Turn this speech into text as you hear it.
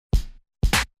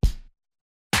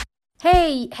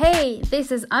Hey,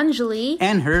 this is Anjali.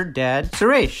 And her dad,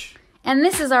 Suresh. And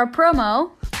this is our promo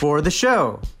for the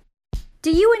show. Do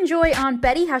you enjoy Aunt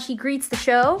Betty, how she greets the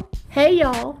show? Hey,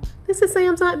 y'all. This is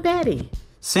Sam's Aunt Betty.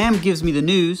 Sam gives me the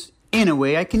news in a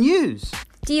way I can use.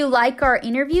 Do you like our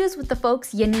interviews with the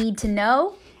folks you need to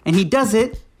know? And he does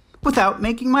it without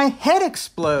making my head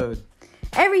explode.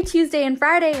 Every Tuesday and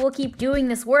Friday, we'll keep doing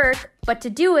this work, but to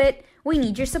do it, we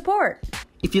need your support.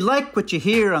 If you like what you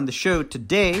hear on the show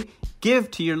today,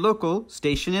 give to your local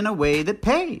station in a way that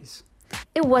pays.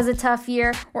 It was a tough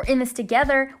year. We're in this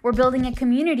together. We're building a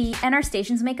community, and our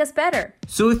stations make us better.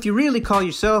 So if you really call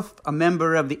yourself a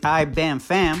member of the IBAM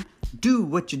fam, do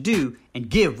what you do and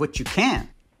give what you can.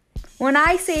 When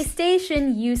I say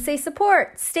station, you say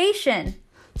support. Station.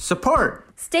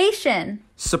 Support. Station.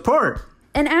 Support.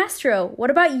 And Astro,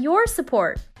 what about your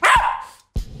support?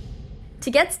 To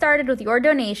get started with your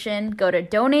donation, go to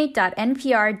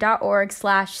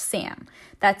donate.npr.org/Sam.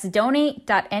 That's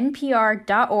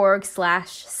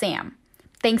donate.npr.org/Sam.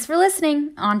 Thanks for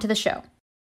listening. On to the show.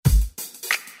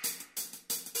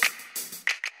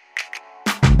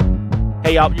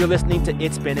 Hey, y'all, you're listening to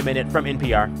It's Been a Minute from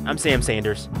NPR. I'm Sam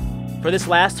Sanders. For this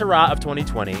last hurrah of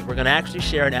 2020, we're going to actually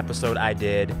share an episode I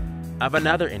did of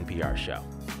another NPR show.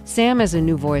 Sam is a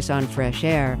new voice on Fresh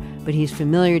Air, but he's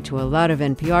familiar to a lot of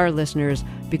NPR listeners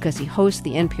because he hosts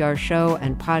the NPR show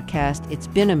and podcast It's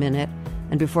Been a Minute,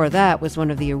 and before that was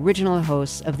one of the original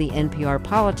hosts of the NPR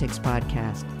Politics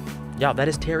podcast. Y'all, that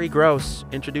is Terry Gross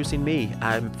introducing me.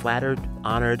 I'm flattered,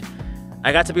 honored.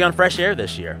 I got to be on Fresh Air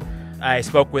this year. I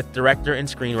spoke with director and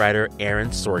screenwriter Aaron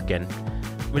Sorkin.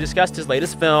 We discussed his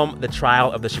latest film, The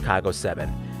Trial of the Chicago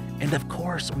 7. And of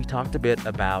course, we talked a bit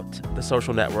about The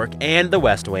Social Network and The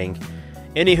West Wing.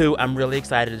 Anywho, I'm really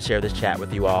excited to share this chat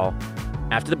with you all.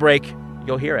 After the break,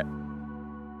 you'll hear it.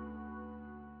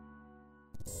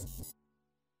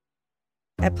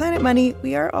 At Planet Money,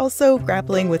 we are also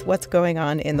grappling with what's going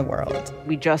on in the world.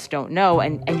 We just don't know,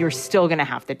 and you're still going to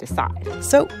have to decide.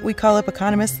 So we call up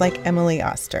economists like Emily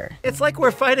Oster. It's like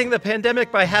we're fighting the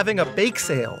pandemic by having a bake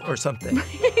sale or something.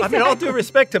 Exactly. I mean, all due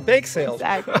respect to bake sales.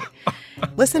 Exactly.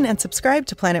 Listen and subscribe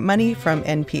to Planet Money from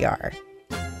NPR.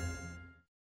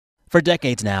 For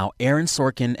decades now, Aaron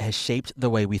Sorkin has shaped the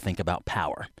way we think about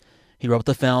power. He wrote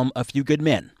the film A Few Good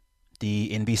Men,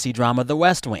 the NBC drama The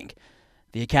West Wing,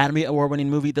 the Academy Award-winning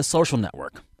movie The Social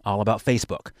Network, all about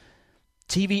Facebook.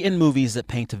 TV and movies that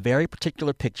paint a very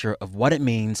particular picture of what it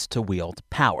means to wield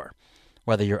power,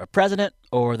 whether you're a president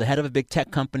or the head of a big tech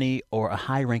company or a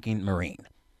high-ranking Marine.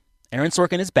 Aaron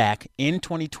Sorkin is back in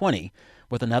 2020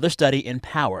 with another study in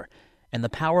power and the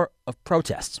power of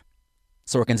protests.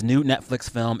 Sorkin's new Netflix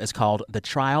film is called The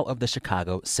Trial of the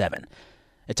Chicago 7.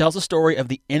 It tells the story of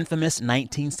the infamous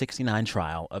 1969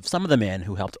 trial of some of the men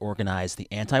who helped organize the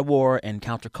anti-war and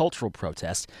countercultural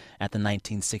protests at the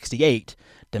 1968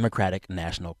 Democratic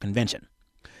National Convention.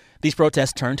 These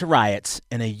protests turned to riots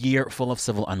in a year full of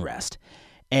civil unrest,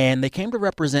 and they came to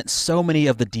represent so many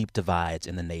of the deep divides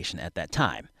in the nation at that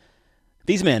time.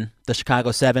 These men, the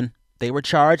Chicago 7, they were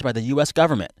charged by the U.S.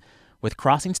 government with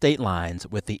crossing state lines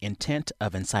with the intent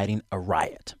of inciting a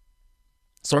riot.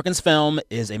 Sorkin's film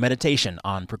is a meditation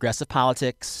on progressive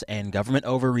politics and government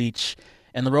overreach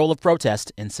and the role of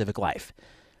protest in civic life.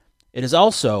 It is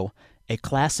also a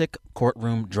classic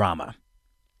courtroom drama.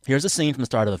 Here's a scene from the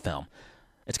start of the film.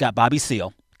 It's got Bobby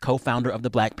Seale, co-founder of the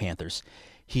Black Panthers.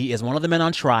 He is one of the men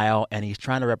on trial, and he's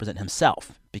trying to represent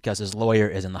himself because his lawyer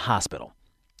is in the hospital.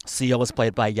 Seale is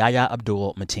played by Yahya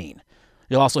Abdul-Mateen.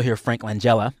 You'll also hear Frank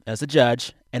Langella as the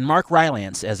judge and Mark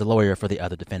Rylance as the lawyer for the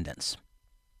other defendants.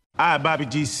 I, Bobby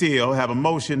G. Seale, have a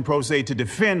motion pro se to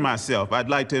defend myself. I'd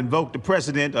like to invoke the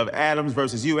precedent of Adams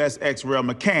versus U.S. ex rel.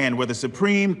 McCann, where the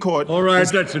Supreme Court... All right,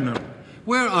 that's enough.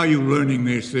 Where are you learning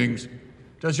these things?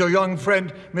 Does your young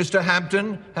friend, Mr.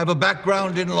 Hampton, have a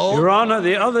background in law? Your Honor,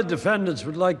 the other defendants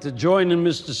would like to join in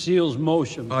Mr. Seale's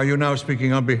motion. Are you now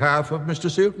speaking on behalf of Mr.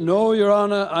 Seale? No, Your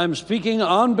Honor, I'm speaking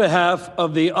on behalf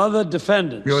of the other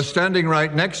defendants. You're standing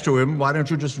right next to him. Why don't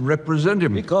you just represent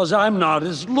him? Because I'm not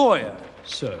his lawyer,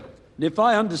 sir. And if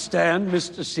I understand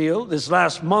Mr. Seale this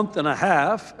last month and a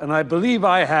half, and I believe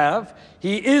I have,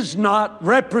 he is not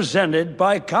represented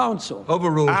by counsel.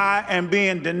 Overruled. I am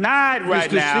being denied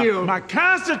right Mr. now Seale, my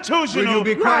constitutional will you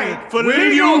be quiet? right for Will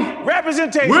legal you?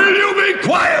 representation. Will you be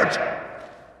quiet?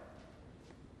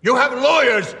 You have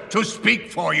lawyers to speak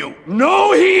for you.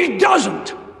 No, he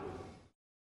doesn't.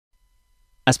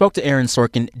 I spoke to Aaron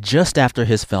Sorkin just after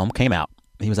his film came out.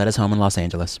 He was at his home in Los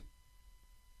Angeles.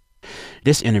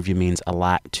 This interview means a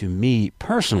lot to me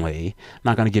personally. I'm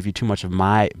not going to give you too much of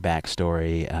my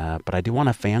backstory, but I do want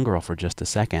to fangirl for just a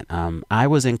second. I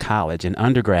was in college, in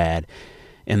undergrad,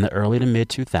 in the early to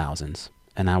mid-2000s,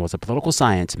 and I was a political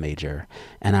science major.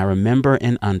 And I remember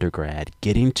in undergrad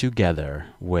getting together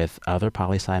with other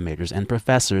poli-sci majors and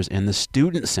professors in the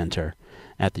student center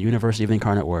at the University of the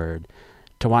Incarnate Word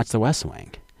to watch The West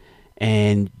Wing.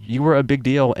 And you were a big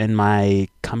deal in my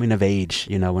coming of age,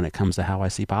 when it comes to how I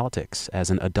see politics as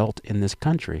an adult in this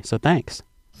country. So thanks.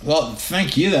 Well,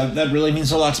 thank you. That really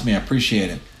means a lot to me. I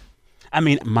appreciate it. I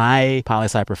mean, my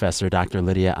poli-sci professor, Dr.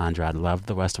 Lydia Andrade, loved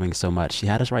The West Wing so much. She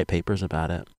had us write papers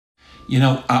about it.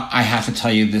 I have to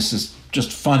tell you, this is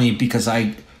just funny because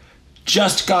I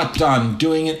just got done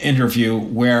doing an interview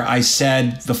where I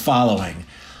said the following.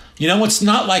 It's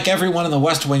not like everyone in the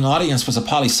West Wing audience was a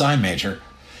poli-sci major.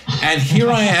 And here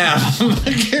I am.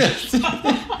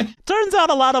 Turns out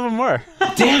a lot of them were.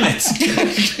 Damn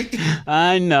it.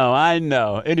 I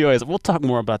know. Anyways, we'll talk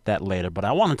more about that later. But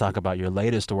I want to talk about your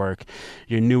latest work,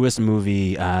 your newest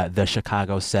movie, The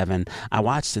Chicago 7. I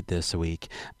watched it this week.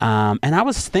 And I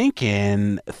was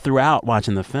thinking throughout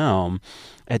watching the film,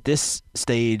 at this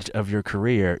stage of your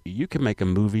career, you can make a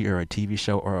movie or a TV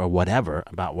show or whatever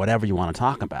about whatever you want to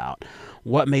talk about.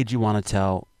 What made you want to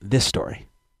tell this story?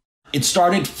 It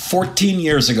started 14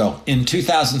 years ago in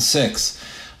 2006.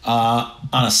 On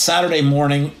a Saturday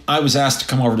morning, I was asked to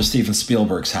come over to Steven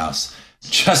Spielberg's house.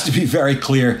 Just to be very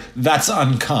clear, that's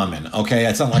uncommon, okay?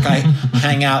 It's not like I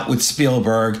hang out with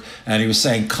Spielberg and he was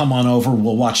saying, come on over,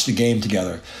 we'll watch the game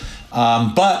together.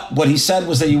 But what he said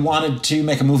was that he wanted to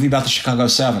make a movie about the Chicago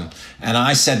 7. And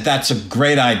I said, that's a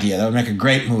great idea. That would make a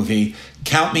great movie.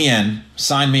 Count me in.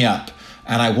 Sign me up.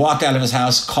 And I walked out of his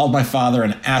house, called my father,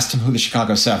 and asked him who the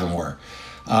Chicago 7 were.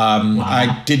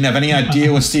 I didn't have any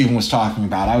idea what Steven was talking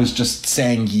about. I was just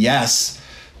saying yes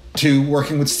to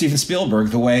working with Steven Spielberg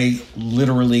the way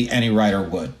literally any writer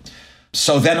would.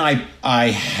 So then I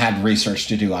had research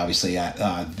to do, obviously.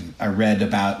 I read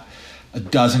about a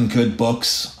dozen good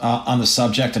books on the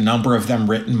subject, a number of them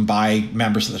written by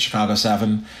members of the Chicago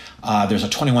 7. There's a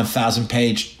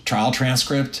 21,000-page trial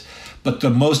transcript. But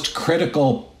the most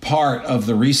critical part of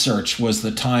the research was the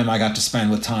time I got to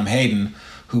spend with Tom Hayden,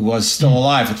 who was still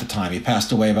alive at the time. He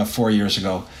passed away about 4 years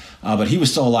ago, but he was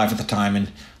still alive at the time.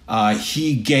 And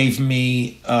he gave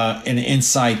me an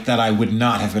insight that I would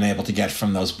not have been able to get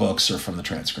from those books or from the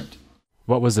transcript.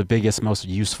 What was the biggest, most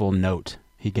useful note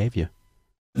he gave you?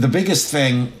 The biggest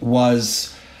thing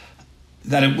was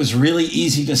that it was really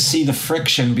easy to see the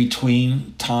friction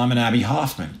between Tom and Abbie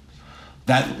Hoffman.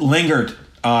 That lingered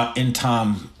in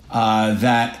Tom,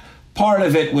 that part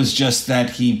of it was just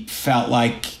that he felt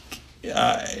like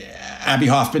Abbie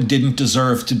Hoffman didn't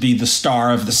deserve to be the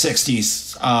star of the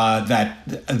 60s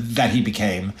that he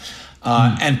became.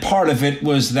 And part of it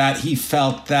was that he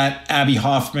felt that Abbie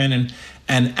Hoffman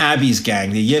and Abbie's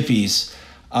gang, the Yippies,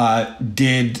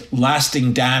 did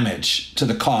lasting damage to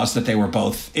the cause that they were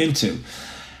both into.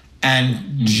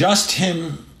 And just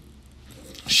him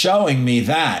showing me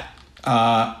that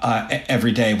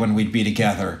every day when we'd be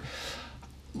together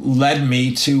led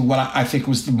me to what I think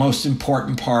was the most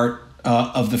important part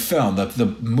of the film.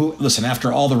 Listen,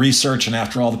 after all the research and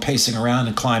after all the pacing around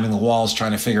and climbing the walls,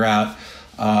 trying to figure out,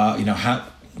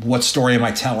 what story am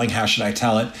I telling? How should I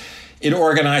tell it? It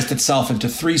organized itself into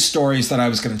 3 stories that I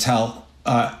was going to tell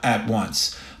at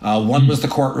once. One was the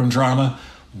courtroom drama.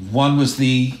 One was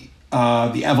the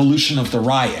evolution of the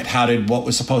riot. How did what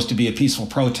was supposed to be a peaceful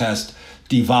protest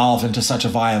devolve into such a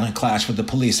violent clash with the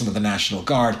police and with the National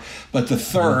Guard? But the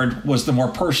third was the more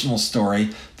personal story,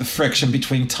 the friction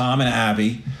between Tom and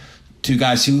Abbie, 2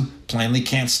 guys who plainly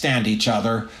can't stand each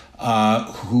other,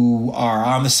 who are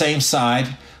on the same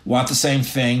side, want the same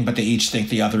thing, but they each think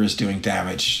the other is doing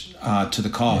damage to the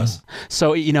cause.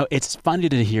 So, it's funny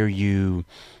to hear you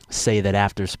say that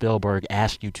after Spielberg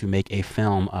asked you to make a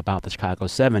film about the Chicago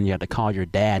 7, you had to call your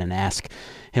dad and ask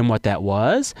him what that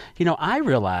was. I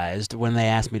realized when they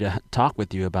asked me to talk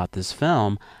with you about this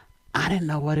film, I didn't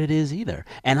know what it is either.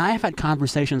 And I have had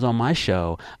conversations on my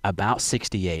show about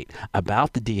 68,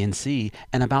 about the DNC,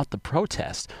 and about the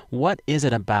protest. What is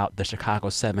it about the Chicago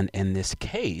 7 in this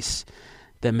case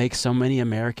that makes so many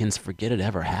Americans forget it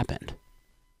ever happened?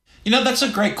 That's a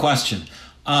great question.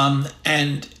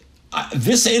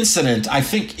 This incident, I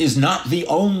think, is not the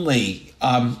only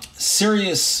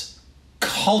serious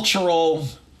cultural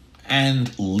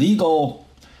and legal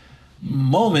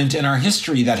moment in our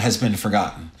history that has been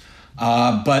forgotten.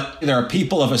 But there are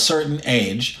people of a certain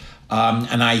age,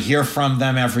 and I hear from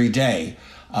them every day,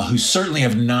 who certainly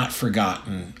have not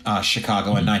forgotten Chicago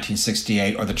in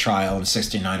 1968 or the trial in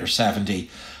 69 or 70.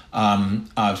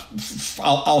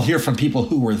 I'll hear from people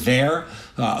who were there,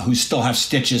 who still have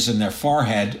stitches in their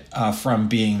forehead from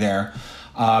being there.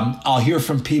 I'll hear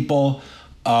from people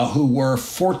who were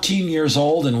 14 years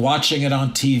old and watching it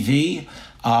on TV,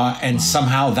 and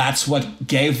somehow that's what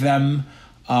gave them,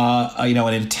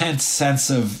 an intense sense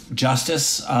of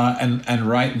justice and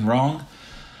right and wrong.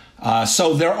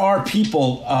 So there are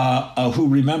people who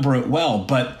remember it well,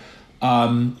 but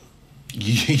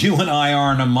you and I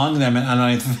aren't among them, and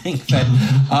I think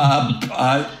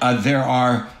that there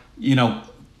are,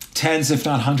 tens, if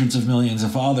not hundreds of millions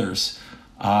of others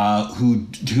who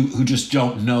just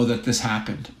don't know that this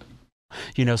happened.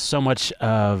 So much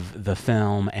of the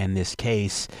film and this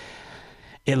case,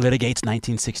 it litigates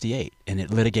 1968, and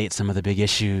it litigates some of the big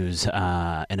issues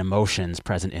and emotions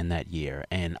present in that year.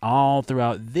 And all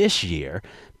throughout this year,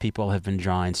 people have been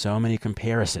drawing so many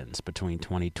comparisons between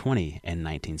 2020 and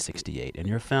 1968. And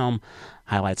your film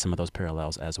highlights some of those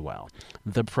parallels as well.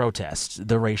 The protests,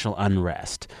 the racial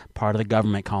unrest, part of the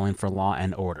government calling for law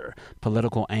and order,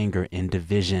 political anger and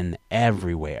division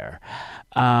everywhere.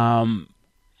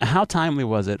 How timely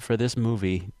was it for this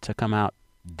movie to come out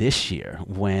this year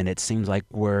when it seems like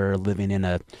we're living in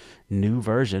a new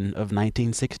version of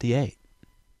 1968?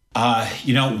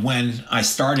 When I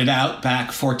started out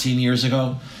back 14 years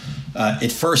ago,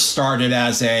 it first started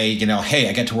as hey,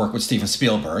 I get to work with Steven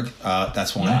Spielberg.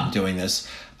 That's why I'm doing this.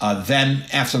 Then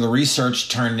after the research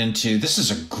turned into, this is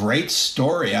a great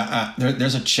story.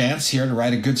 There's a chance here to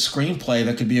write a good screenplay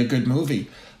that could be a good movie.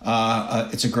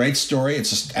 It's a great story.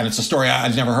 It's a story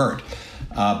I'd never heard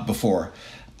before.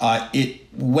 It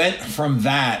went from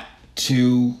that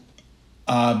to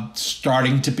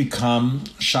starting to become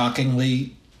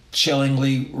shockingly,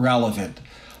 chillingly relevant.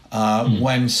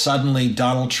 When suddenly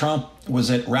Donald Trump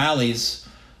was at rallies,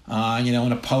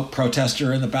 and a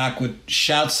protester in the back would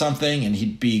shout something and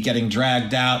he'd be getting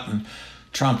dragged out, and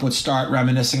Trump would start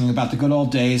reminiscing about the good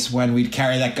old days when we'd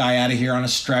carry that guy out of here on a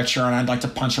stretcher and I'd like to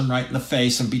punch him right in the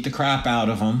face and beat the crap out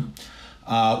of him.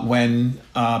 When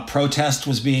protest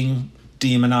was being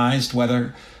demonized,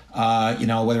 whether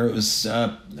it was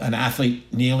an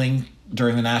athlete kneeling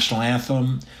during the national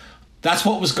anthem. That's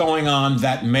what was going on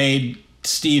that made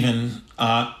Steven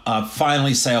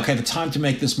finally say, okay, the time to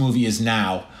make this movie is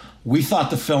now. We thought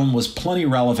the film was plenty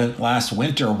relevant last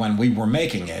winter when we were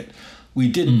making it. We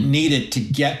didn't need it to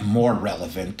get more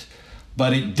relevant,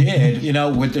 but it did,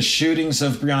 with the shootings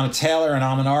of Breonna Taylor and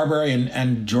Ahmaud Arbery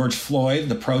and George Floyd,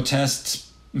 the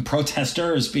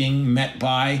protester is being met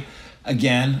by,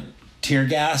 again, tear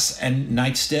gas and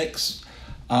nightsticks,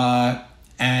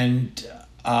 and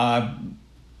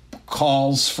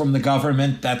calls from the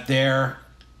government that they're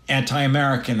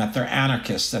anti-American, that they're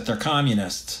anarchists, that they're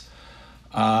communists,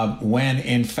 when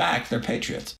in fact they're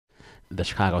patriots. The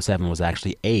Chicago 7 was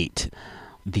actually 8.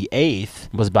 The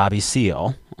 8th was Bobby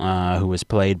Seale, who was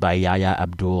played by Yahya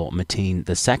Abdul-Mateen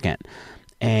II.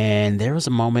 And there was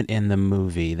a moment in the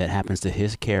movie that happens to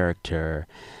his character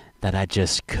that I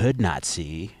just could not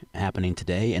see happening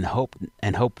today and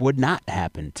hope would not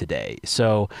happen today.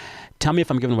 So tell me if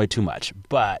I'm giving away too much,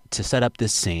 but to set up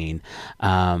this scene,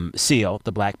 Seale,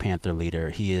 the Black Panther leader,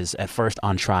 he is at first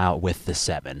on trial with the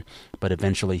 7, but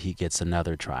eventually he gets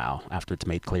another trial after it's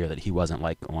made clear that he wasn't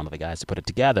like one of the guys to put it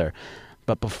together.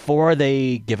 But before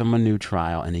they give him a new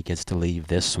trial and he gets to leave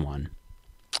this one,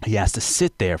 he has to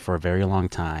sit there for a very long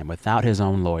time without his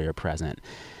own lawyer present.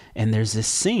 And there's this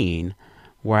scene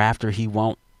where after he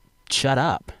won't shut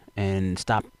up and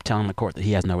stop telling the court that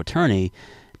he has no attorney,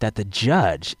 that the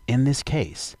judge in this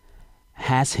case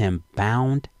has him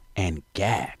bound and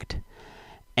gagged.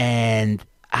 And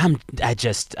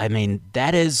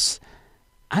that is,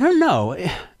 I don't know.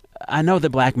 I know that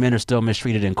black men are still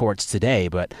mistreated in courts today,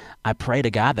 but I pray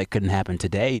to God that couldn't happen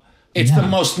today. It's the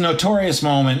most notorious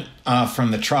moment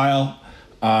from the trial.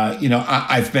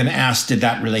 I've been asked, did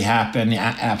that really happen?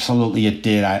 Yeah, absolutely it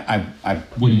did. I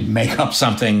wouldn't make up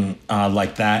something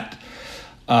like that.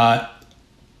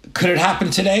 Could it happen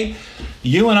today?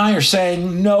 You and I are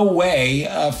saying no way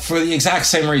for the exact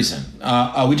same reason.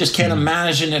 We just can't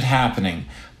imagine it happening.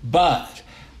 But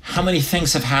how many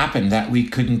things have happened that we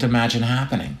couldn't imagine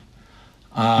happening?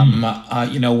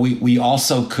 We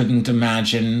also couldn't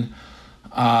imagine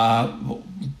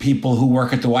people who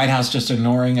work at the White House just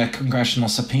ignoring a congressional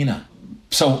subpoena.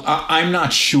 So I'm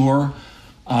not sure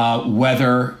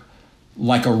whether,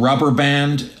 like a rubber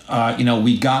band,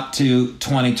 we got to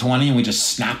 2020 and we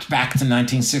just snapped back to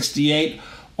 1968,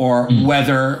 or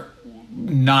whether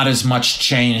not as much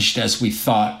changed as we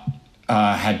thought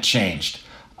had changed,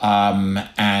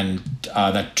 and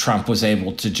that Trump was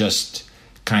able to just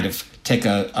kind of take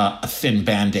a thin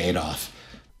Band-Aid off.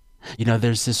 You know,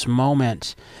 there's this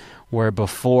moment where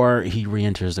before he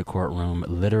re-enters the courtroom,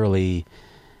 literally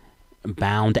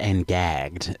bound and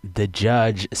gagged, the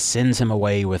judge sends him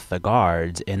away with the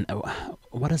guards. And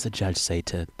what does the judge say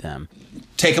to them?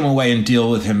 Take him away and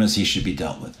deal with him as he should be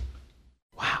dealt with.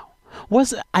 Wow.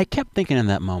 I kept thinking in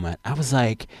that moment, I was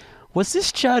like, was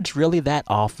this judge really that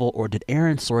awful, or did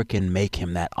Aaron Sorkin make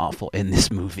him that awful in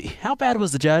this movie? How bad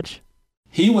was the judge?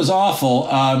 He was awful,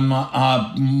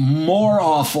 more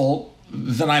awful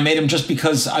than I made him, just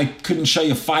because I couldn't show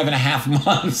you 5.5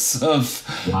 months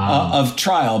of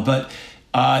trial. But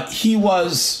he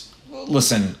was,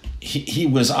 listen, he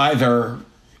was either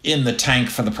in the tank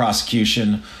for the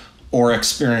prosecution or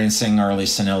experiencing early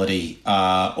senility,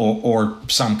 or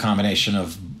some combination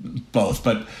of both.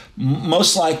 But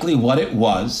most likely what it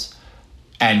was,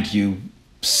 and you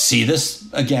see this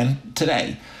again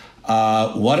today,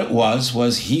 what it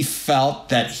was he felt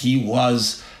that he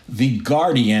was the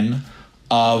guardian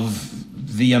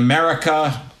of the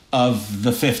America of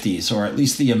the 50s, or at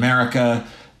least the America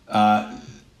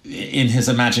in his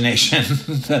imagination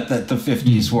that the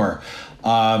 50s were.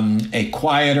 A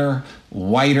quieter,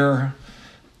 whiter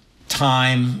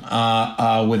time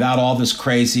without all this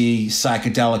crazy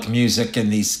psychedelic music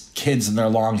and these kids in their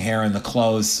long hair and the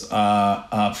clothes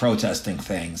protesting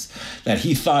things, that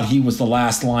he thought he was the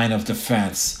last line of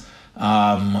defense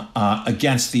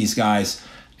against these guys,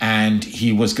 and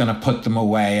he was going to put them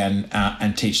away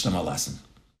and teach them a lesson.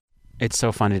 It's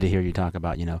so funny to hear you talk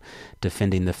about,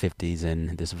 defending the 50s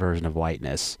and this version of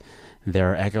whiteness.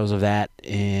 There are echoes of that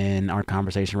in our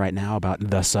conversation right now about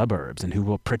the suburbs and who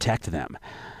will protect them.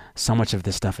 So much of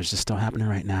this stuff is just still happening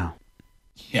right now.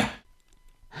 Yeah.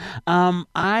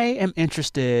 I am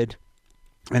interested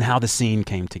in how the scene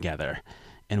came together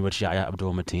in which Yahya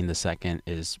Abdul-Mateen II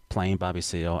is playing Bobby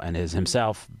Seale and is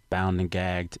himself bound and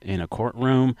gagged in a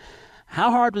courtroom. How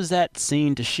hard was that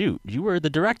scene to shoot? You were the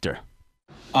director.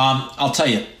 I'll tell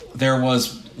you, there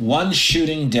was one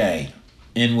shooting day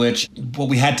in which what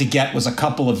we had to get was a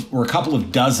couple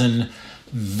of dozen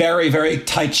very, very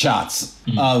tight shots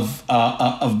of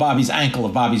Bobby's ankle,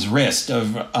 of Bobby's wrist,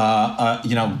 of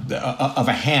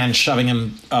a hand shoving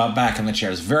him back in the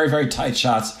chairs. Very, very tight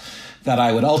shots that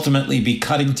I would ultimately be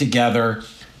cutting together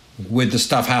with the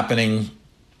stuff happening,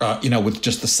 with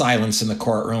just the silence in the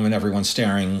courtroom and everyone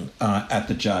staring at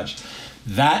the judge.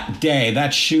 That day,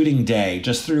 that shooting day,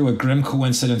 just through a grim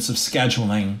coincidence of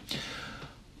scheduling,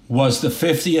 was the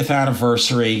 50th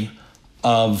anniversary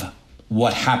of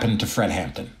what happened to Fred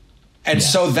Hampton. And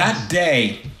so that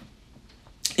day,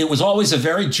 it was always a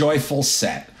very joyful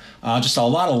set. Just a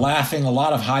lot of laughing, a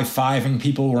lot of high-fiving.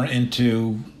 People were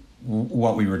into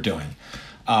what we were doing.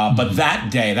 But that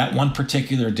day, that one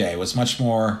particular day, was much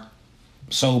more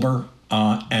sober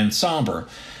and somber.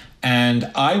 And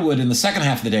I would, in the second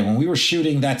half of the day, when we were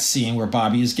shooting that scene where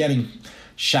Bobby is getting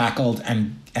shackled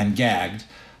and gagged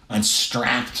and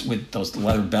strapped with those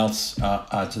leather belts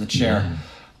to the chair,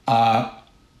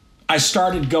 I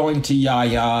started going to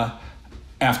Yahya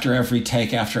after every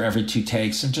take, after every 2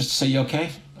 takes, and just to say, "You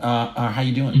okay? How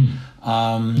you doing?"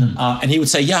 And he would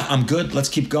say, "Yeah, I'm good. Let's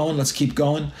keep going. Let's keep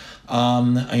going."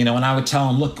 And I would tell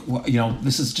him, "Look,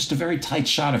 this is just a very tight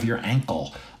shot of your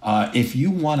ankle. If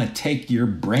you want to take your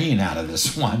brain out of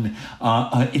this one,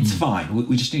 it's fine.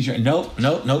 We just need your..." Nope.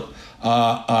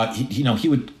 He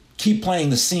would keep playing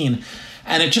the scene,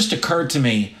 and it just occurred to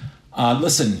me,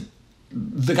 listen,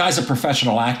 the guy's a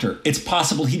professional actor. It's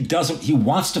possible he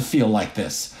wants to feel like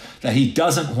this, that he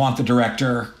doesn't want the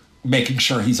director making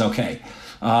sure he's okay.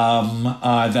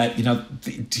 That,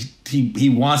 he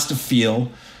wants to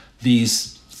feel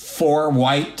these 4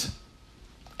 white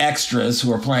extras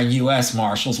who are playing U.S.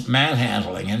 Marshals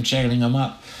manhandling him, chaining him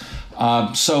up.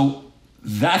 So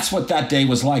that's what that day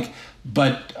was like.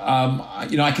 But,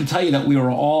 I can tell you that we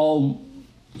were all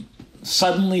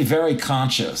suddenly very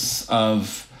conscious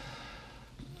of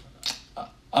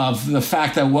the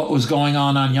fact that what was going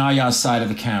on Yahya's side of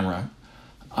the camera,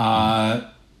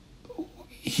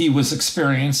 he was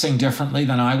experiencing differently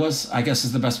than I was, I guess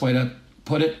is the best way to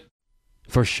put it.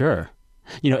 For sure.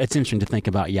 It's interesting to think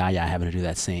about Yahya having to do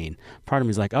that scene. Part of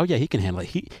me is like, oh yeah, he can handle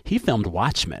it. He filmed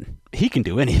Watchmen. He can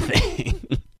do anything.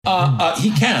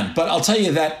 He can, but I'll tell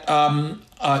you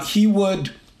that he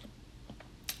would,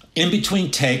 in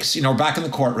between takes, we're back in the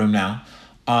courtroom now,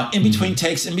 in between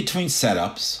takes, in between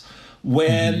setups,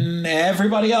 when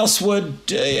everybody else would,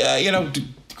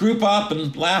 group up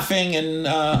and laughing and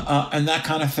that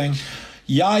kind of thing,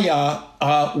 Yahya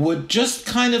would just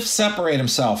kind of separate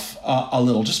himself a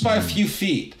little, just by a few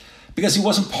feet, because he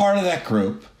wasn't part of that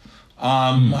group,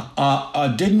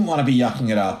 didn't want to be yucking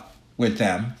it up with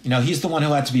them. You know, he's the one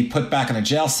who had to be put back in a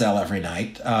jail cell every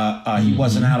night. He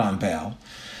wasn't out on bail.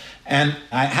 And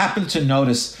I happened to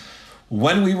notice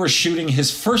when we were shooting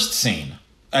his first scene,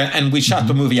 and we shot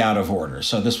the movie out of order,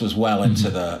 so this was well into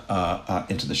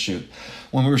the shoot.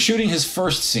 When we were shooting his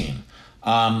first scene,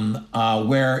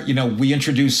 where, you know, we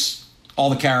introduce all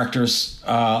the characters,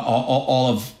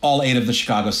 all 8 of the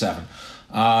Chicago 7,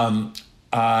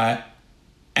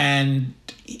 and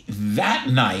that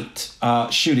night,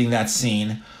 shooting that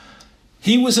scene,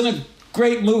 he was in a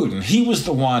great mood, and he was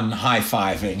the one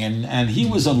high-fiving, and he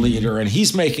was a leader, and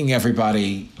he's making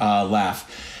everybody laugh.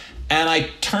 And I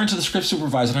turned to the script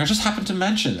supervisor, and I just happened to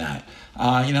mention that.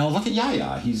 You know, look at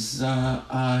Yahya. He's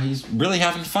really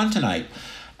having fun tonight.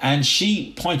 And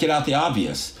she pointed out the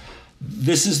obvious.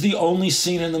 This is the only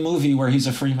scene in the movie where he's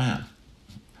a free man.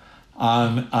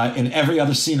 In every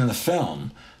other scene in the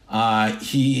film,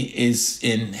 he is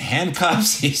in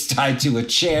handcuffs. He's tied to a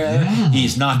chair.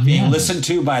 He's not being listened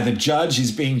to by the judge.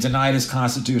 He's being denied his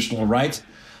constitutional rights.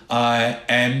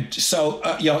 And so,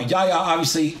 you know, Yahya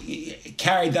obviously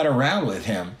carried that around with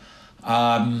him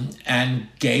and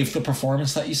gave the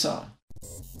performance that you saw.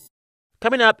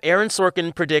 Coming up, Aaron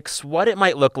Sorkin predicts what it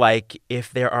might look like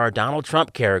if there are Donald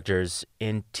Trump characters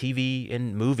in TV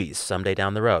and movies someday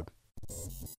down the road.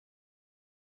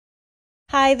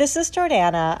 Hi, this is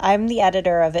Jordana. I'm the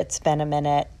editor of It's Been a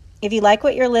Minute. If you like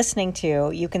what you're listening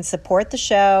to, you can support the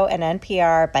show and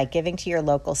NPR by giving to your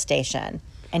local station.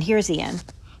 And here's Ian.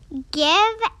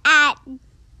 Give at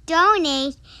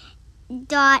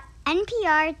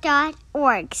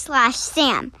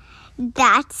donate.npr.org/Sam.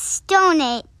 That's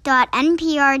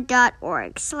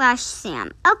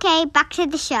donate.npr.org/Sam. Okay, back to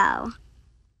the show.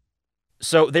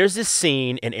 So there's this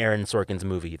scene in Aaron Sorkin's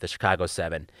movie, The Chicago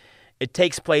 7. It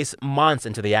takes place months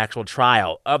into the actual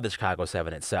trial of the Chicago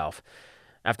 7 itself.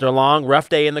 After a long, rough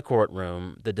day in the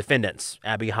courtroom, the defendants,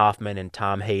 Abby Hoffman and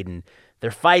Tom Hayden,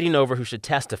 they're fighting over who should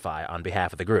testify on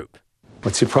behalf of the group.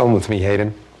 What's your problem with me,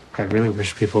 Hayden? I really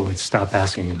wish people would stop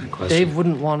asking you that question. Dave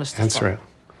wouldn't want us to. Answer it.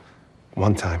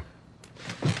 One time.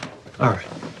 All right.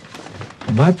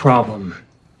 My problem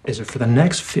is that for the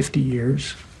next 50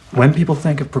 years, when people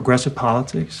think of progressive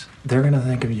politics, they're going to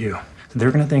think of you.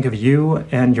 They're going to think of you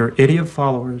and your idiot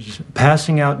followers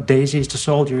passing out daisies to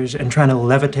soldiers and trying to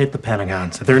levitate the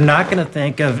Pentagon. So they're not going to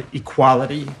think of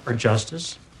equality or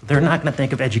justice. They're not going to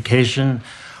think of education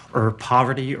or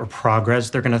poverty or progress.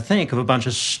 They're going to think of a bunch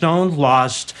of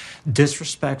stone-lost,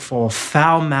 disrespectful,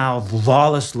 foul-mouthed,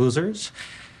 lawless losers.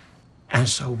 And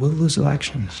so we'll lose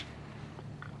elections.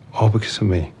 All because of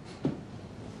me.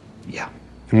 Yeah.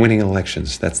 And winning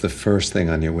elections, that's the first thing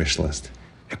on your wish list.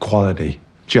 Equality,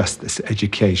 justice,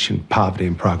 education, poverty,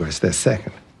 and progress, they're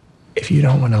second. If you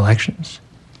don't win elections,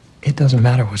 it doesn't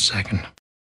matter what's second.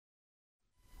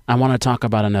 I want to talk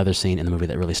about another scene in the movie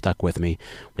that really stuck with me.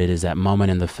 It is that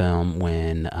moment in the film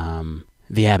when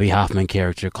the Abby Hoffman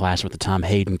character clashed with the Tom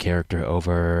Hayden character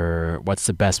over what's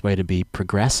the best way to be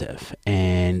progressive.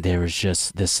 And there was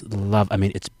just this love. I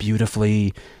mean, it's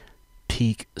beautifully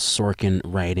peak Sorkin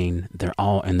writing. They're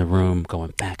all in the room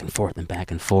going back and forth and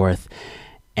back and forth.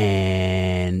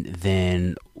 And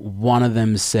then one of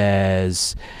them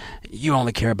says, you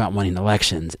only care about winning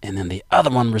elections. And then the other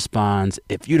one responds,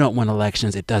 if you don't win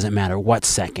elections, it doesn't matter what's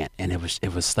second. And it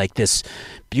was like this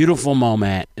beautiful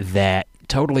moment that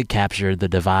totally captured the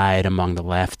divide among the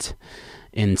left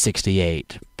in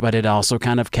 1968. But it also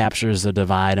kind of captures the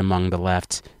divide among the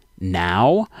left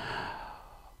now.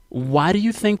 Why do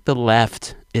you think the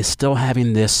left is still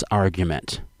having this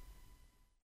argument?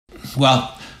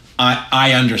 Well,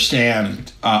 I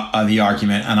understand the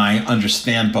argument, and I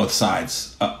understand both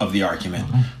sides of the argument.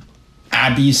 Mm-hmm.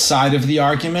 Abby's side of the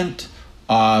argument,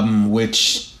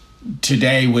 which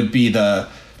today would be the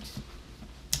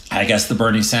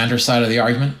Bernie Sanders side of the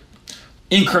argument.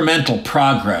 Incremental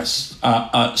progress,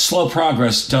 slow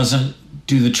progress doesn't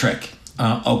do the trick,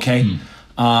 okay?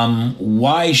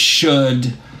 Why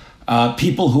should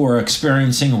people who are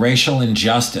experiencing racial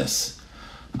injustice,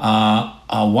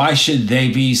 why should they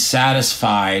be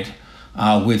satisfied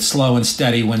with slow and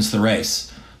steady wins the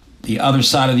race? The other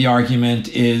side of the argument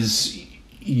is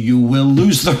you will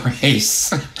lose the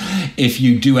race if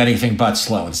you do anything but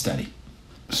slow and steady.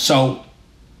 So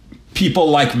people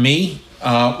like me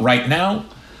right now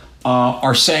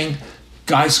are saying,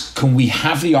 guys, can we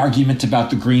have the argument about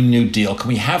the Green New Deal? Can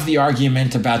we have the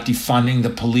argument about defunding the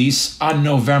police on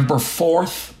November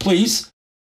 4th, please?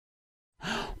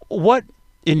 What,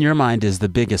 in your mind, is the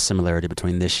biggest similarity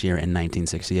between this year and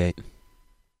 1968?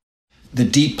 The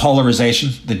deep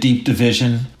polarization, the deep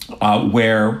division,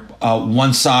 where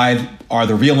one side are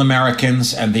the real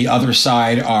Americans, and the other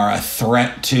side are a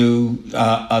threat to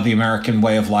the American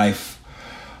way of life.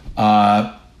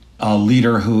 A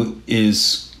leader who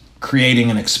is creating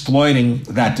and exploiting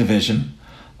that division,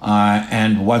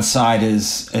 and one side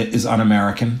is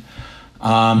un-American.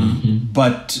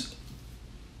 But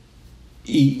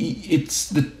it's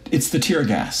the tear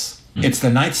gas, it's the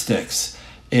nightsticks,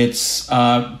 it's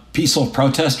peaceful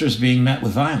protesters being met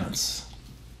with violence.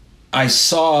 I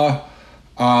saw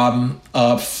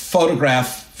a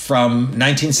photograph from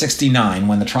 1969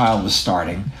 when the trial was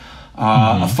starting,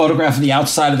 a photograph of the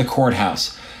outside of the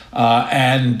courthouse,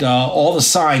 and all the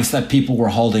signs that people were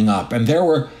holding up. And there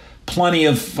were plenty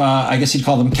of, I guess you'd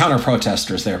call them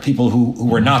counter-protesters there, people who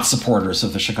were not supporters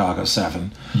of the Chicago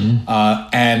 7.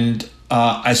 And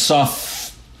I saw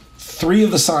three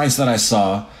of the signs that I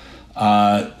saw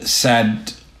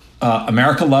said,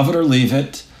 America, love it or leave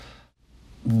it.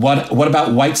 What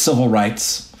about white civil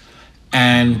rights?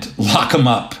 And lock them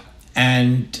up.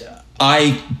 And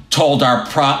I told our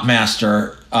prop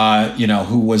master,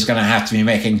 who was going to have to be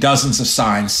making dozens of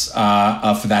signs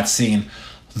for that scene,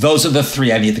 those are the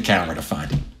three I need the camera to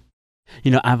find.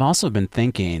 I've also been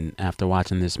thinking after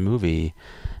watching this movie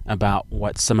about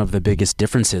what some of the biggest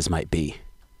differences might be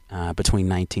between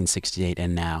 1968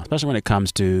 and now, especially when it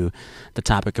comes to the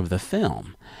topic of the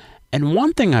film. And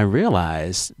one thing I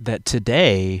realized that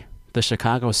today, the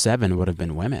Chicago 7 would have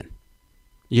been women.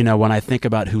 When I think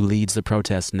about who leads the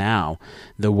protest now,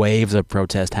 the waves of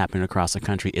protest happening across the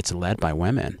country, it's led by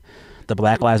women. The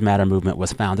Black Lives Matter movement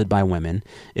was founded by women.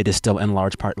 It is still in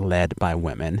large part led by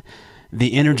women.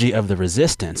 The energy of the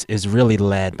resistance is really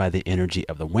led by the energy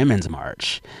of the Women's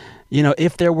March.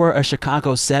 If there were a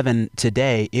Chicago 7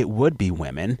 today, it would be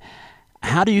women.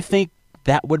 How do you think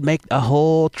that would make a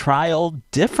whole trial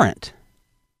different?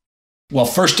 Well,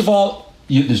 first of all,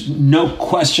 there's no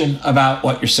question about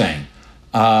what you're saying.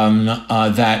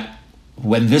 That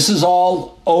when this is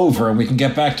all over and we can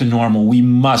get back to normal, we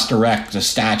must erect a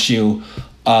statue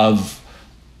of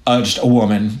just a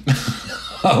woman,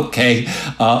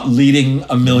 leading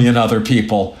a million other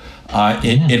people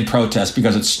in protest,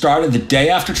 because it started the day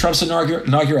after Trump's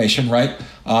inauguration, right,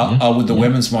 with the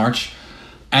Women's March.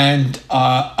 And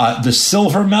the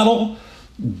silver medal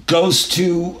goes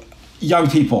to young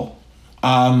people,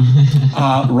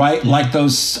 right? Like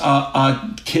those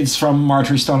kids from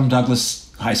Marjorie Stoneman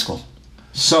Douglas High School.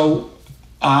 So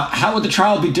how would the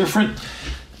trial be different?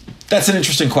 That's an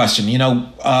interesting question.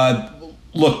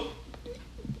 Look,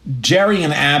 Jerry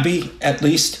and Abby, at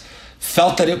least,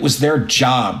 felt that it was their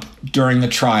job during the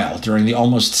trial, during the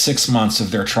almost 6 months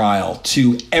of their trial,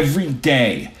 to every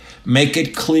day make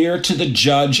it clear to the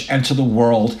judge and to the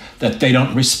world that they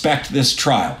don't respect this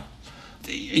trial.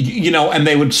 And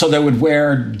they would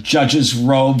wear judges'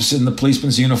 robes and the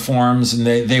policemen's uniforms, and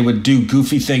they would do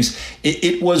goofy things.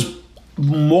 It was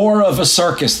more of a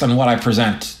circus than what I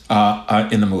present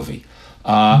in the movie.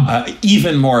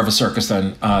 Even more of a circus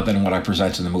than what I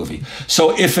present in the movie.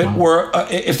 So if it were,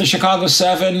 if the Chicago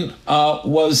 7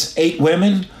 was 8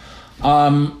 women,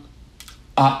 I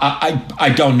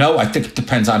don't know. I think it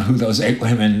depends on who those 8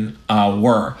 women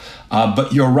were.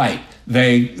 But you're right.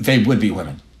 They would be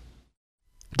women.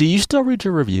 Do you still read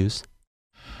your reviews?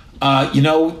 I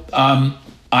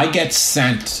get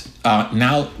sent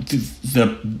now.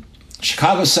 The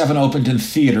Chicago 7 opened in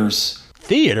theaters.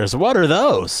 Theaters? What are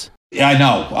those? Yeah, I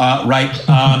know, right?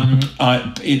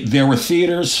 There were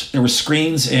theaters, there were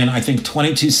screens in, I think,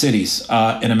 22 cities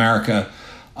in America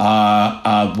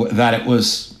that it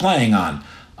was playing on.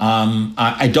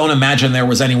 I don't imagine there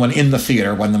was anyone in the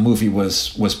theater when the movie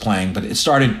was playing, but it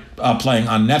started playing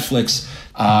on Netflix.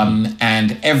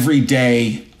 And every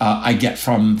day I get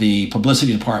from the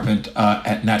publicity department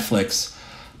at Netflix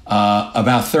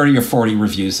about 30 or 40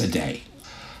 reviews a day.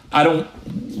 I don't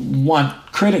want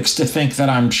critics to think that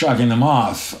I'm shrugging them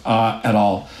off at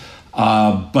all,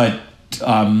 but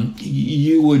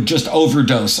you would just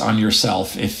overdose on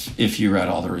yourself if you read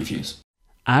all the reviews.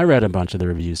 I read a bunch of the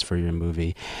reviews for your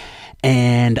movie,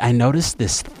 and I noticed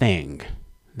this strange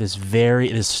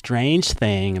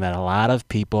thing that a lot of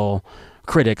people,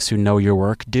 critics who know your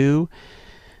work, do.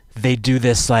 They do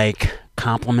this like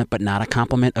compliment but not a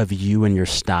compliment of you and your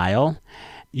style.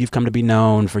 You've come to be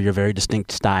known for your very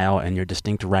distinct style and your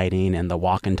distinct writing and the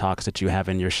walk and talks that you have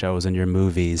in your shows and your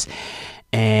movies.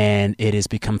 And it has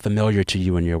become familiar to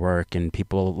you and your work, and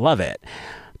people love it.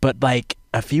 But like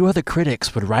a few other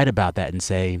critics would write about that and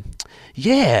say,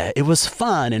 yeah, it was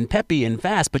fun and peppy and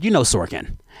fast, but you know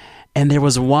Sorkin. And there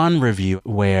was one review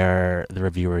where the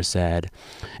reviewer said,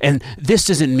 and this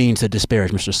doesn't mean to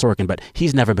disparage Mr. Sorkin, but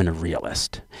he's never been a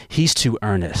realist. He's too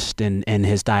earnest, and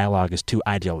his dialogue is too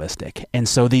idealistic. And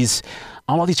so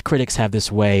all of these critics have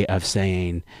this way of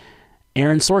saying,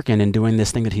 Aaron Sorkin, in doing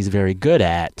this thing that he's very good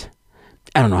at,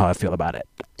 I don't know how I feel about it.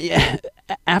 Yeah,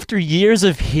 after years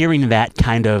of hearing that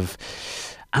kind of,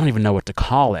 I don't even know what to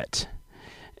call it.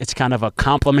 It's kind of a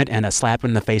compliment and a slap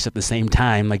in the face at the same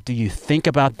time. Like, do you think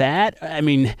about that? I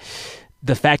mean,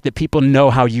 the fact that people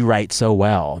know how you write so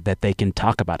well that they can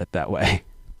talk about it that way.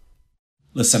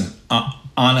 Listen,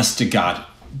 honest to God,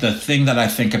 the thing that I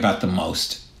think about the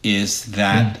most is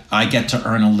that I get to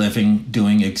earn a living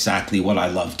doing exactly what I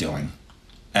love doing.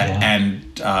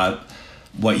 And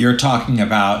what you're talking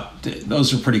about,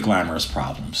 those are pretty glamorous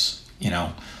problems,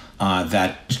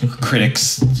 that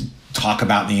critics talk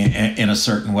about me in a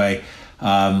certain way.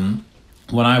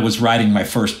 When I was writing my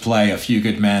first play, A Few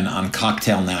Good Men, on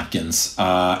cocktail napkins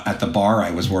at the bar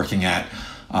I was working at,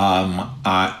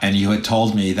 and you had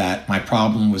told me that my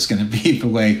problem was going to be the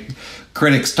way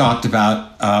critics talked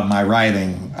about my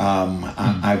writing,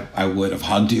 I would have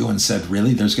hugged you and said,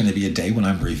 really, there's going to be a day when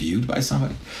I'm reviewed by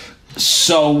somebody?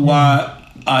 So,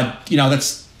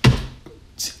 that's...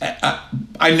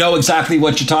 I know exactly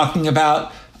what you're talking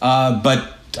about,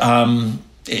 but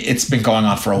it's been going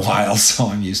on for a while, so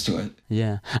I'm used to it.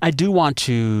 Yeah. I do want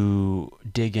to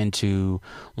dig into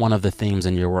one of the themes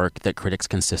in your work that critics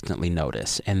consistently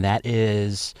notice, and that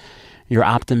is your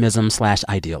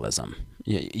optimism/idealism.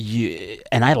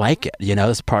 And I like it.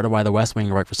 That's part of why The West Wing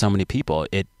worked for so many people.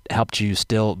 It helped you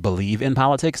still believe in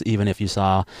politics, even if you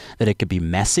saw that it could be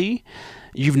messy.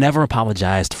 You've never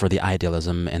apologized for the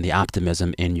idealism and the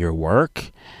optimism in your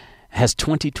work. Has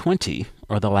 2020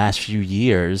 or the last few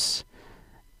years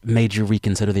made you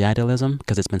reconsider the idealism?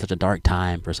 Because it's been such a dark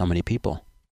time for so many people.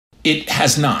 It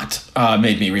has not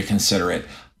made me reconsider it.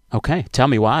 Okay, tell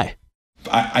me why.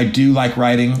 I do like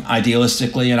writing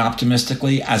idealistically and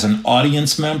optimistically. As an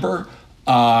audience member,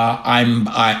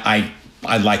 I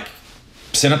like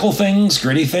cynical things,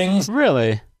 gritty things.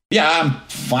 Really? Yeah, I'm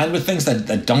fine with things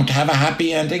that don't have a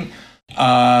happy ending.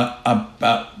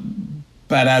 But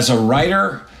as a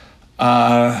writer,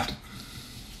 I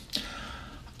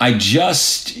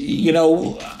just,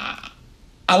 I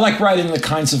like writing the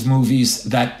kinds of movies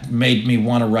that made me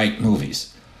want to write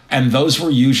movies. And those were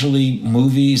usually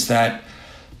movies that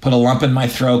put a lump in my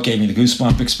throat, gave me the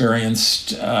goosebump experience,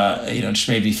 just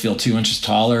made me feel 2 inches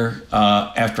taller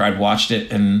after I'd watched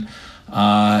it. And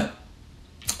I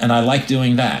like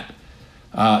doing that.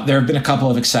 There have been a couple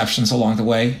of exceptions along the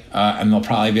way, and there'll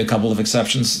probably be a couple of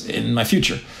exceptions in my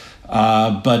future.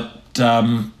 But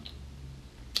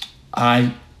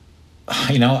I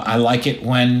like it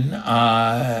when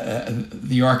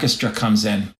the orchestra comes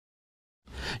in.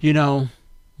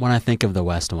 When I think of The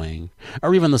West Wing,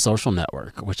 or even The Social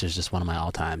Network, which is just one of my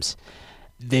all-times,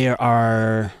 there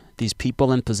are these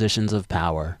people in positions of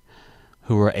power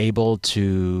who are able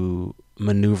to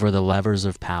maneuver the levers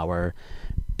of power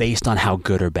based on how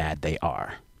good or bad they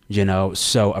are.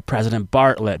 So a President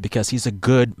Bartlet, because he's a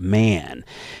good man,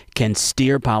 can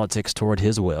steer politics toward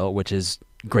his will, which is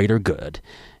greater good,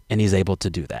 and he's able to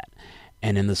do that.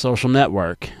 And in The Social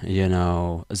Network,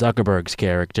 Zuckerberg's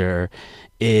character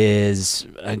is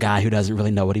a guy who doesn't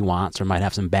really know what he wants or might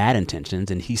have some bad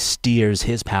intentions, and he steers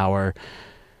his power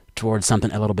towards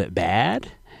something a little bit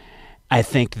bad. I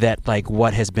think that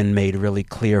what has been made really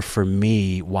clear for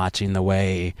me watching the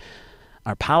way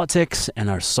our politics and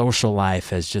our social life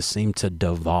has just seemed to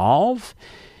devolve,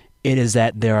 it is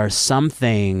that there are some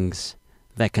things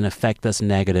that can affect us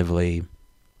negatively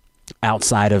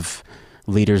outside of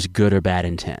leaders' good or bad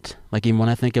intent. Even when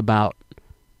I think about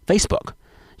Facebook,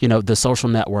 The Social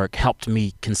Network helped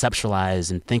me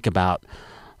conceptualize and think about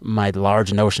my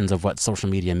large notions of what social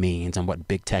media means and what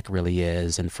big tech really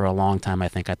is. And for a long time, I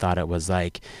thought it was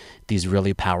these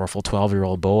really powerful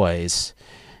 12-year-old boys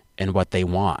and what they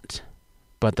want.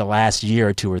 But the last year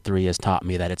or 2 or 3 has taught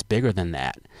me that it's bigger than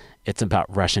that. It's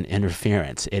about Russian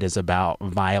interference. It is about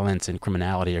violence and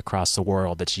criminality across the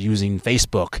world that's using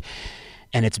Facebook.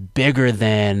 And it's bigger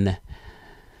than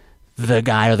the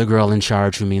guy or the girl in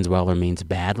charge who means well or means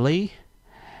badly.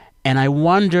 And I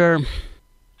wonder,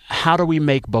 how do we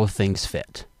make both things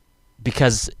fit?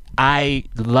 Because I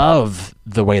love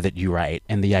the way that you write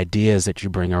and the ideas that you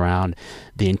bring around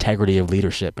the integrity of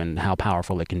leadership and how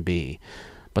powerful it can be.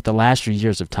 But the last few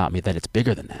years have taught me that it's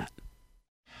bigger than that.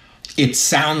 It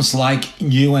sounds like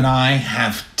you and I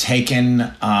have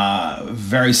taken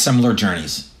very similar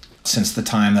journeys since the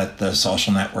time that The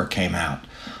Social Network came out.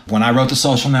 When I wrote The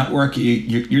Social Network,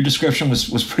 your description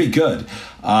was pretty good.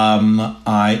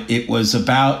 It was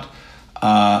about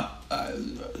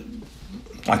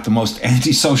like the most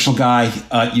antisocial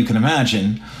guy you can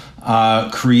imagine,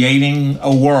 creating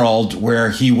a world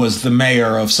where he was the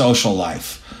mayor of social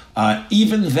life.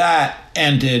 Even that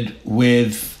ended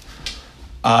with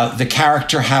the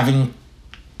character having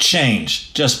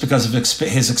changed just because of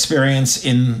his experience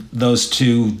in those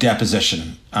 2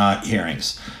 deposition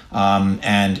hearings.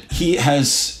 And he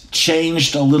has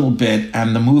changed a little bit,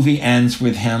 and the movie ends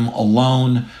with him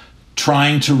alone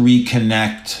trying to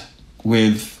reconnect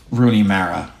with Rooney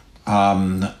Mara,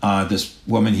 this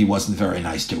woman he wasn't very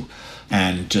nice to.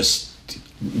 And just,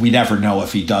 we never know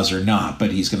if he does or not,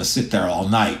 but he's going to sit there all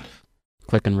night.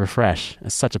 Click and refresh.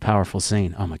 It's such a powerful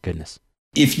scene. Oh, my goodness.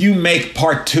 If you make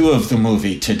part 2 of the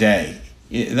movie today,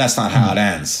 that's not how it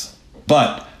ends.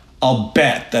 But I'll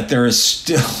bet that there is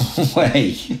still a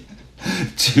way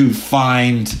to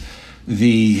find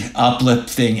the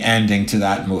uplifting ending to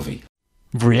that movie.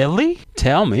 Really?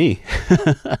 Tell me.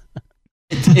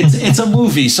 It's a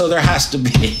movie, so there has to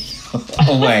be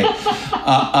a way.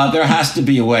 There has to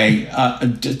be a way.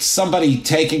 Somebody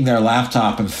taking their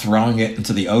laptop and throwing it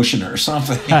into the ocean or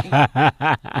something.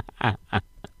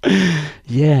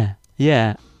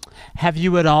 Yeah. Have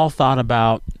you at all thought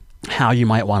about how you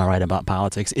might want to write about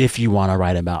politics, if you want to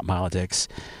write about politics,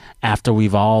 after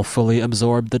we've all fully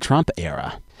absorbed the Trump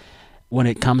era? When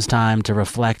it comes time to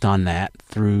reflect on that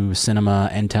through cinema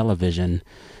and television,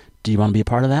 do you want to be a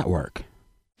part of that work?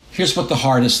 Here's what the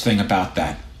hardest thing about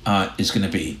that is going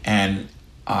to be. And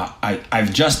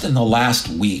I've just in the last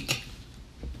week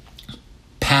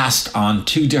passed on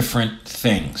 2 different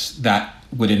things that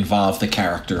would involve the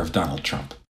character of Donald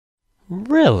Trump.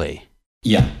 Really?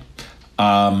 Yeah.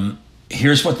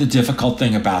 Here's what the difficult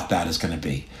thing about that is going to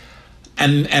be.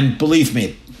 And believe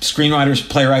me, screenwriters,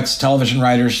 playwrights, television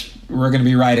writers, we're going to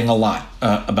be writing a lot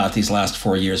about these last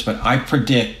 4 years. But I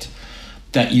predict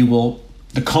that you will,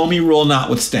 the Comey rule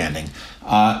notwithstanding,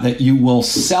 that you will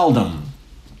seldom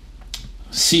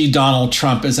see Donald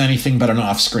Trump as anything but an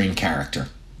off-screen character.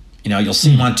 You know, you'll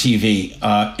see him on TV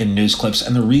in news clips,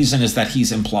 and the reason is that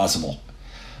he's implausible.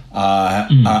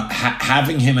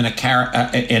 Having him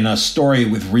in a story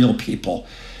with real people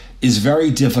is very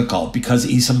difficult because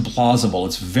he's implausible.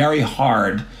 It's very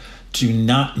hard to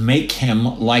not make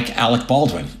him like Alec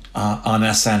Baldwin on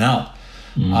SNL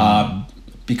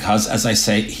because, as I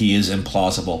say, he is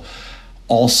implausible.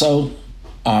 Also,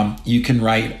 you can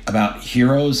write about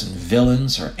heroes and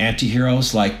villains or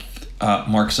anti-heroes like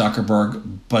Mark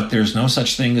Zuckerberg, but there's no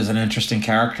such thing as an interesting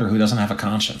character who doesn't have a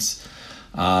conscience.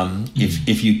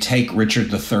 If you take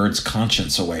Richard III's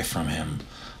conscience away from him,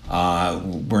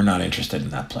 we're not interested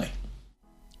in that play.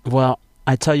 Well,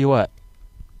 I tell you what,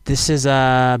 this has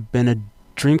been a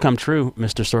dream come true,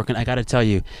 Mr. Sorkin. I got to tell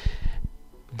you,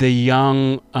 the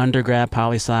young undergrad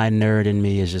poli-sci nerd in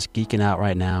me is just geeking out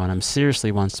right now, and I'm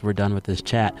seriously, once we're done with this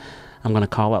chat, I'm going to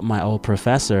call up my old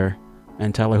professor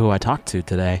and tell her who I talked to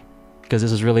today, because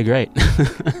this is really great.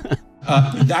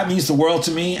 That means the world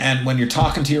to me, and when you're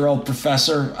talking to your old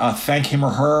professor, thank him or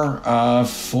her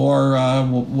for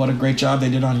what a great job they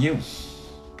did on you.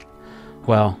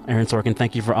 Well, Aaron Sorkin,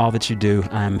 thank you for all that you do.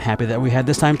 I'm happy that we had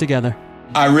this time together.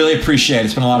 I really appreciate it.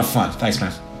 It's been a lot of fun. Thanks,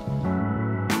 man.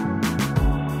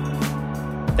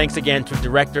 Thanks again to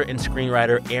director and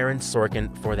screenwriter Aaron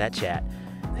Sorkin for that chat.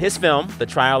 His film, The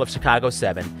Trial of Chicago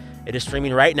 7, it is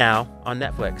streaming right now on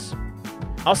Netflix.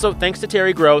 Also, thanks to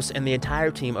Terry Gross and the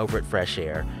entire team over at Fresh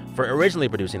Air for originally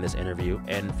producing this interview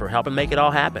and for helping make it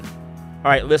all happen. All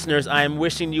right, listeners, I am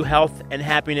wishing you health and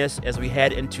happiness as we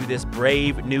head into this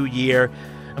brave new year.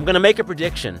 I'm going to make a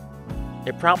prediction.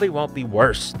 It probably won't be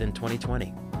worse than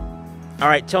 2020. All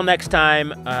right, till next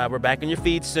time, we're back in your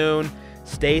feed soon.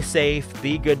 Stay safe.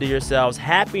 Be good to yourselves.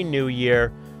 Happy New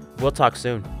Year. We'll talk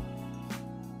soon.